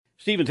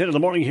Steve and Ted in the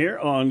morning here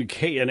on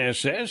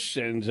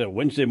KNSS, and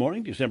Wednesday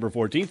morning, December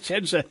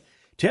 14th.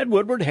 Ted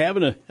Woodward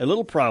having a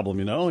little problem,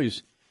 you know.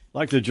 He's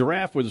like the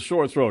giraffe with a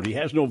sore throat. He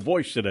has no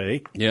voice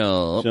today.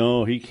 Yeah.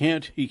 So he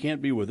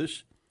can't be with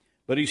us.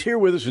 But he's here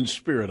with us in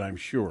spirit, I'm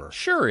sure.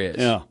 Sure is.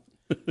 Yeah.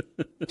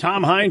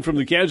 Tom Hine from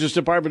the Kansas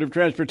Department of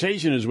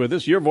Transportation is with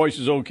us. Your voice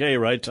is okay,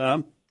 right,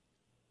 Tom?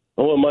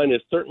 Oh, mine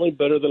is certainly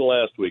better than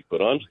last week,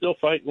 but I'm still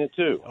fighting it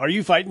too. Are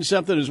you fighting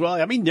something as well?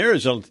 I mean,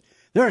 there's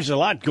a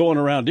lot going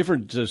around,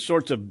 different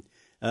sorts of,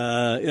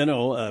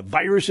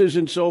 viruses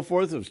and so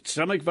forth, of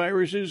stomach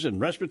viruses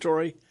and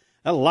respiratory.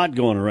 A lot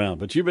going around.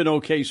 But you've been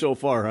okay so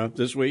far, huh,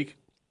 this week?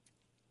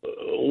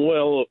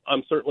 Well,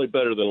 I'm certainly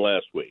better than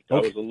last week.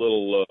 Okay. I was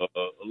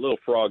a little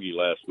froggy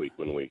last week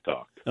when we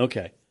talked.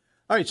 Okay.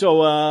 All right.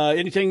 So,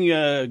 anything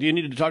do you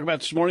need to talk about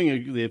this morning?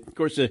 Of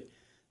course,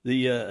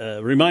 the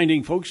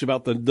reminding folks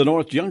about the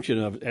North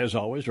Junction, as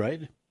always,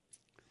 right?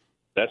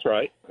 That's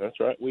right. That's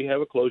right. We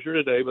have a closure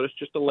today, but it's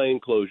just a lane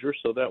closure,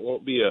 so that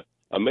won't be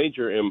a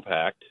major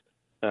impact.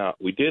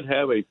 We did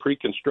have a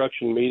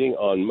pre-construction meeting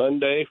on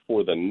Monday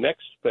for the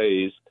next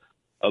phase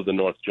of the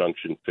North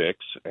Junction fix,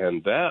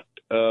 and that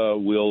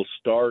will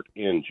start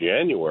in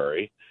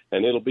January,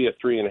 and it'll be a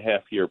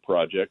 3.5-year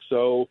project.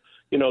 So,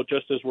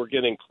 just as we're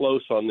getting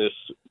close on this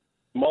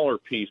smaller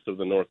piece of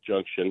the North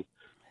Junction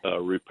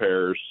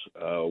repairs,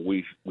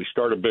 we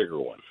start a bigger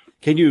one.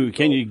 Can you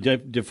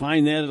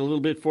define that a little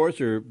bit for us,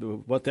 or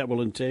what that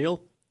will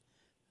entail?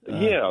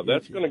 Yeah,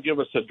 that's going to give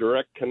us a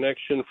direct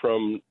connection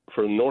from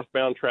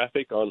northbound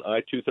traffic on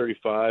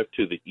I-235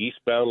 to the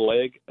eastbound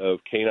leg of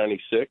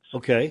K-96.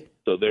 Okay.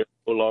 So they're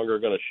no longer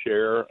going to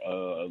share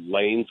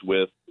lanes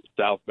with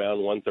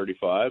southbound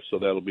 135, so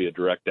that'll be a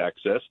direct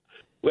access.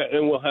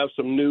 And we'll have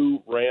some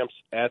new ramps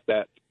at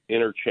that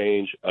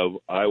interchange of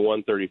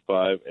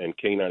I-135 and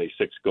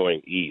K-96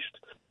 going east.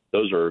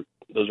 Those are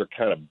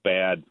kind of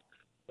bad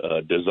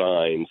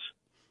designs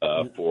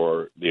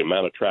for the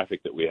amount of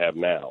traffic that we have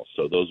now.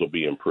 So those will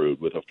be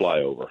improved with a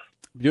flyover.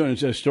 Doing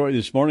a story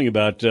this morning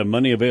about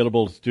money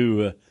available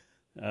to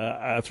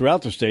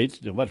throughout the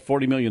state, about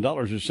 $40 million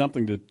or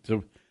something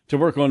to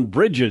work on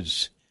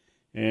bridges.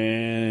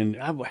 And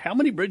how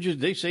many bridges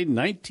did they say?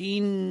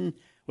 19?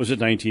 Was it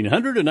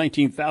 1,900 or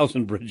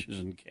 19,000 bridges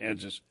in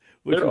Kansas?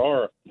 There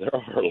are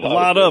a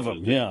lot of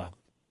them, yeah.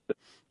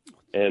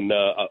 And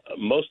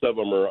most of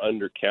them are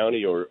under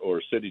county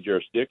or city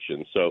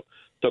jurisdiction. So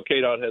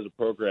KDOT has a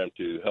program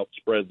to help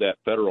spread that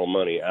federal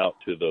money out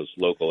to those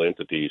local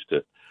entities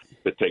to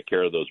take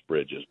care of those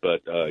bridges.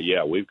 But,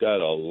 we've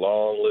got a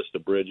long list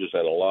of bridges,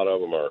 and a lot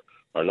of them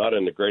are not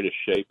in the greatest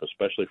shape,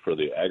 especially for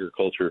the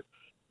agriculture.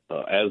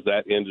 As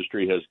that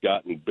industry has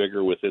gotten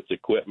bigger with its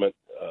equipment,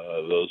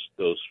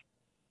 those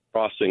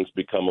crossings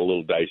become a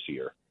little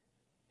dicier.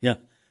 Yeah,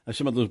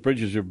 some of those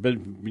bridges have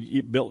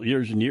been built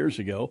years and years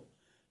ago.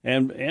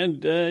 And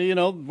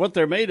what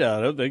they're made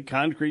out of, the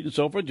concrete and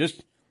so forth,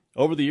 just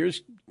over the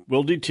years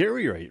will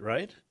deteriorate,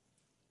 right?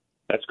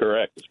 That's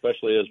correct,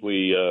 especially as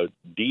we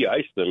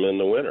de-ice them in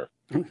the winter.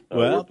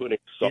 We're putting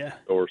salt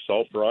or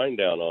salt brine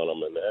down on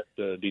them, and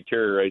that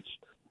deteriorates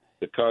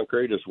the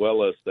concrete as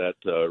well as that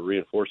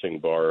reinforcing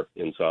bar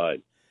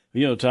inside.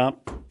 Tom,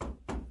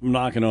 I'm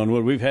knocking on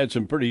wood. We've had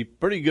some pretty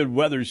good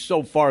weather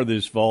so far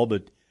this fall,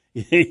 but,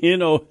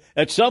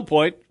 at some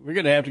point we're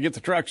going to have to get the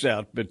trucks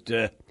out. But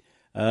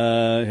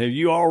have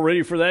you all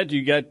ready for that?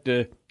 You got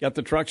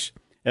the trucks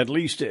at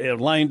least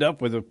lined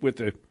up with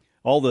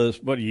all the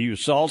what do you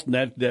use, salt, and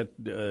that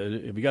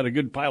have you got a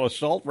good pile of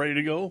salt ready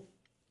to go?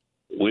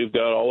 We've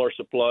got all our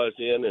supplies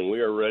in, and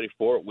we are ready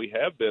for it. We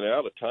have been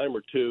out a time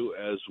or two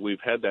as we've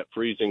had that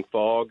freezing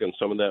fog and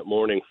some of that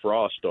morning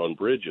frost on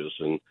bridges,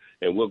 and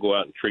we'll go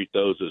out and treat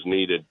those as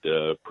needed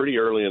pretty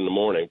early in the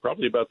morning,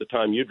 probably about the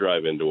time you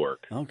drive into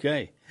work.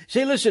 Okay.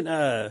 Say, listen,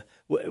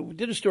 we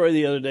did a story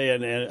the other day,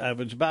 and it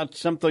was about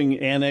something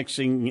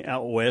annexing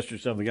out west or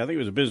something. I think it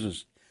was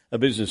a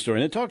business story,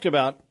 and it talked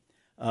about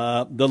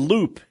the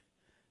loop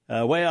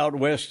way out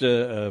west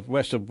of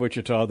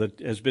Wichita that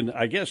has been,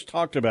 I guess,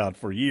 talked about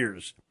for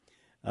years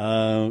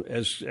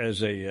as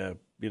a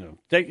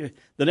take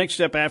the next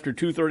step after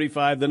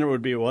 235. Then there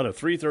would be a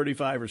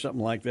 335 or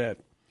something like that.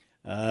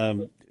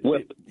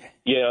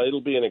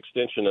 It'll be an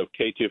extension of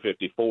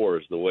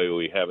K254 is the way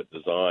we have it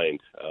designed.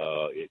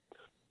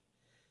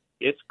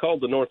 It's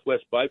called the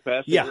Northwest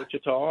Bypass in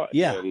Wichita.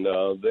 Yeah. And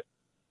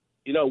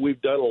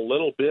we've done a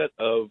little bit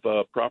of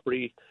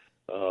property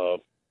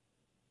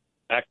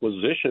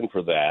acquisition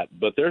for that,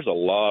 but there's a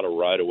lot of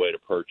right-of-way to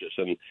purchase,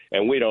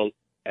 and we don't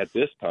at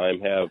this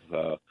time have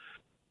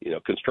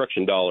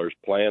construction dollars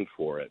planned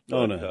for it.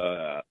 But,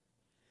 no.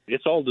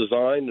 It's all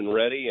designed and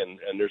ready, and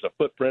there's a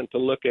footprint to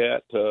look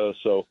at.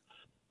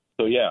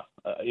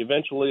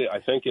 Eventually I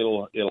think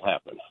it'll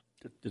happen.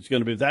 It's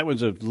going to be that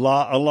one's a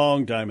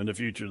long time in the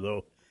future,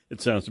 though.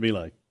 It sounds to me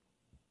like.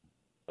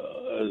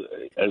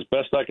 As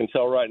best I can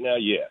tell right now,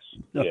 yes.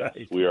 Yes.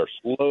 Right. We are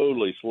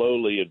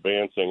slowly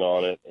advancing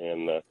on it,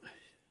 and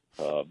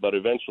but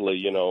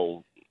eventually,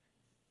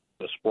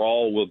 the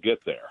sprawl will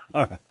get there.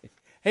 All right.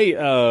 Hey,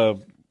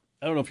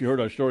 I don't know if you heard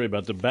our story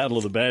about the Battle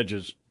of the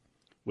Badges,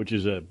 which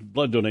is a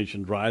blood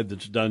donation drive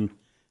that's done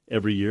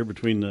every year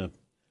between the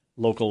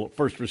local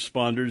first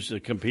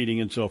responders competing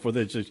and so forth.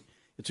 It's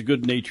a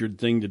good-natured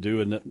thing to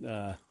do,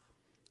 and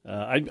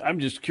I'm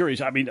just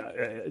curious. I mean,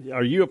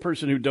 are you a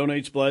person who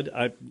donates blood?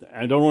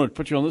 I don't want to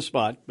put you on the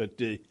spot, but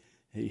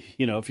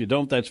if you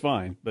don't, that's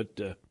fine. But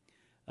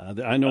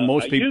I know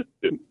most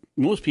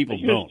people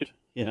don't.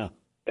 Yeah,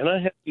 and I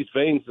have these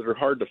veins that are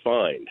hard to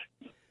find,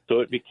 so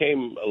it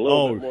became a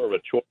little bit more of a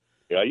choice.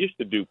 I used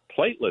to do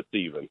platelets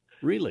even.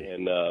 Really?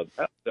 And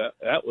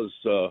that was,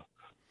 I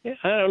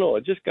don't know.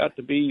 It just got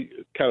to be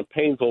kind of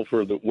painful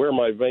for where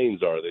my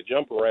veins are. They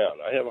jump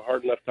around. I have a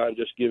hard enough time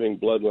just giving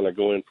blood when I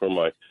go in for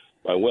my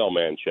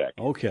well-man check.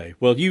 Okay.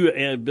 Well,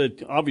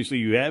 but obviously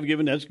you have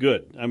given. That's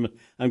good.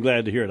 I'm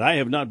glad to hear it. I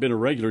have not been a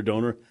regular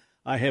donor.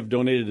 I have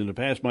donated in the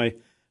past.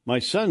 My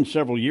son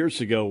several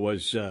years ago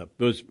was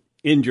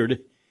injured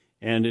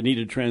and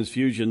needed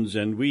transfusions,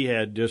 and we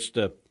had just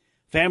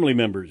family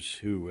members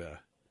who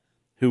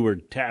were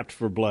tapped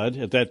for blood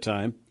at that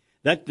time.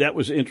 That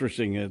was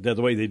interesting, the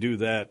way they do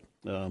that.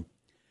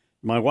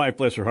 My wife,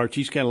 bless her heart,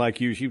 she's kind of like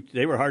you.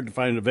 They were hard to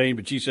find in a vein,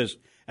 but she says,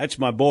 "That's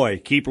my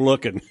boy. Keep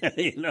looking."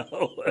 You know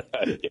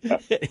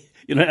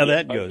how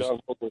that goes.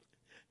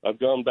 I've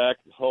gone back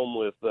home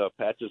with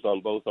patches on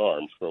both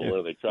arms from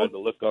where they tried to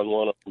look on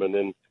one arm and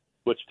then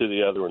switched to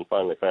the other and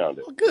finally found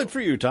it. Well, good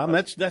for you, Tom.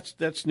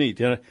 That's neat.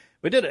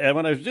 We did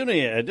when I was doing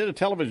I did a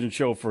television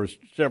show for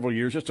several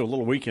years, just a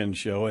little weekend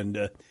show,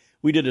 and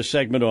we did a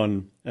segment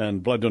on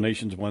blood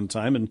donations one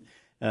time, and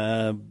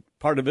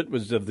part of it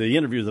was of the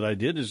interview that I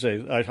did is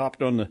I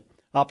hopped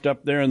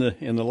up there in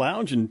the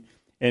lounge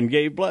and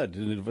gave blood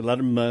and let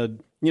them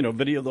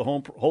video the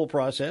whole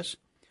process.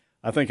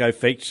 I think I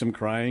faked some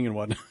crying and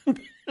whatnot.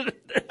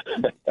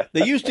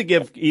 They used to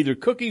give either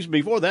cookies.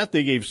 Before that,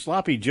 they gave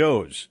Sloppy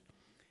Joes.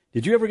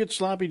 Did you ever get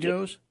Sloppy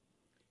Joes?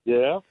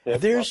 Yeah,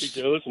 Sloppy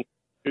Joes and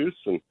juice,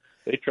 and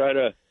they try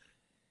to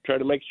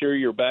make sure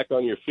you're back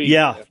on your feet.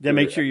 Yeah, they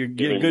make sure you're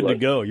good to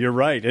go. You're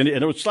right. And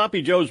it was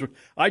Sloppy Joes.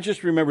 I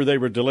just remember they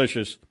were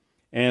delicious.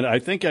 And I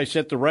think I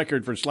set the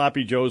record for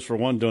Sloppy Joes for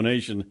one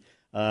donation.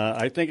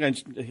 I think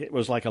it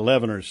was like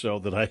 11 or so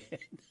that I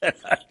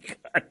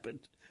got.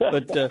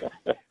 But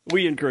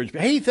we encourage.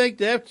 Hey,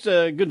 that's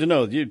good to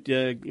know.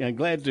 I'm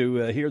glad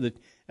to hear that.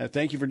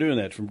 Thank you for doing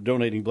that, for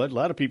donating blood.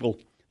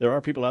 There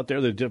are people out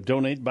there that have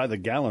donated by the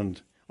gallon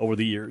over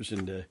the years.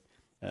 And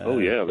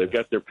they've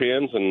got their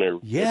pins, and they're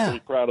pretty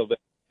proud of that.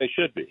 They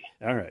should be.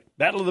 All right.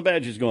 Battle of the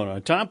Badges going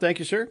on. Tom, thank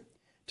you, sir.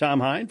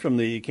 Tom Hine from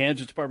the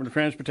Kansas Department of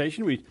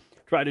Transportation. We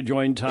try to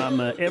join Tom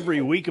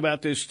every week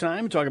about this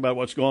time, talk about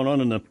what's going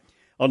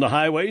on the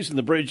highways and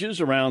the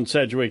bridges around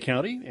Sedgwick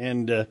County.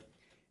 And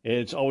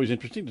it's always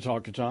interesting to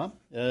talk to Tom.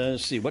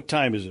 Let's see, what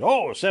time is it?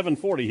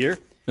 7:40 here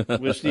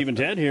with Steve and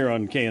Ted here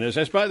on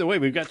KNSS. By the way,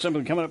 we've got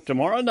something coming up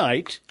tomorrow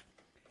night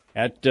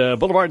at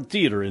Boulevard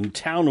Theater in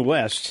Town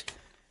West.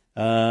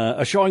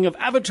 A showing of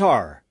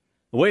Avatar,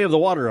 The Way of the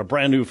Water, a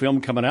brand new film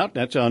coming out.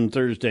 That's on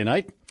Thursday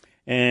night.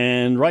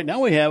 And right now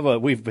we have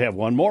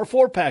one more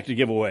 4-pack to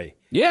give away.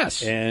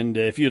 Yes. And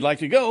if you'd like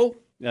to go,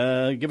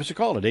 give us a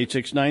call at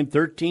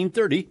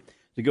 869-1330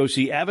 to go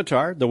see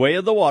Avatar, The Way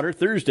of the Water,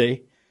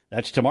 Thursday.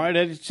 That's tomorrow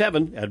night at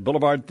 7 at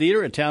Boulevard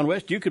Theater at Town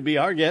West. You could be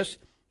our guest,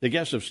 the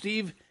guest of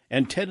Steve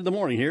and Ted in the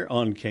morning here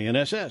on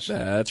KNSS.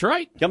 That's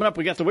right. Coming up,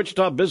 we got the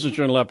Wichita Business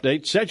Journal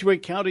update.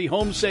 Sedgwick County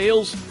home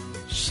sales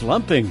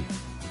slumping.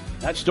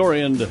 That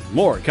story and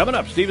more coming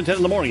up. Steve and Ted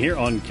in the morning here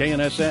on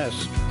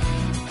KNSS.